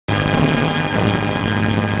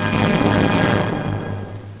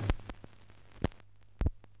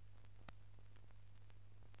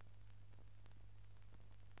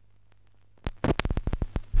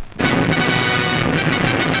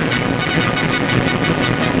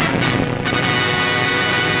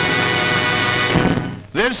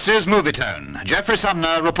This is Movietone. Geoffrey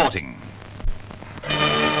Sumner reporting.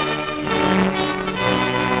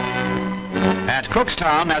 At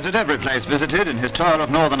Cookstown, as at every place visited in his tour of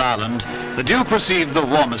Northern Ireland, the Duke received the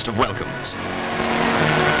warmest of welcomes.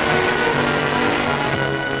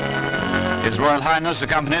 His Royal Highness,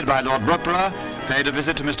 accompanied by Lord Brookeborough, paid a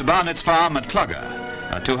visit to Mr Barnett's farm at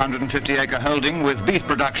Clodagh, a 250-acre holding with beef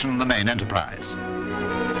production the main enterprise.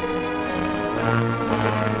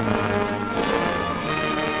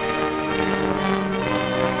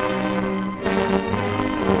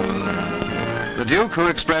 The Duke, who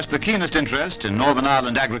expressed the keenest interest in Northern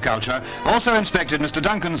Ireland agriculture, also inspected Mr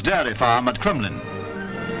Duncan's dairy farm at Crumlin.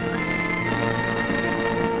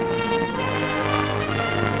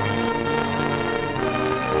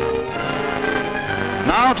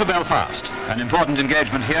 Now to Belfast. An important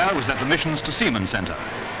engagement here was at the Missions to Seaman Centre.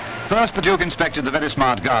 First, the Duke inspected the very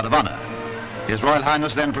smart Guard of Honour. His Royal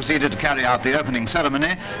Highness then proceeded to carry out the opening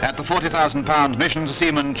ceremony at the £40,000 Mission to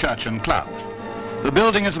Seaman Church and Club. The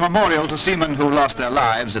building is a memorial to seamen who lost their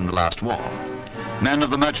lives in the last war. Men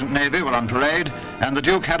of the Merchant Navy were on parade, and the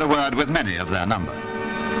Duke had a word with many of their number.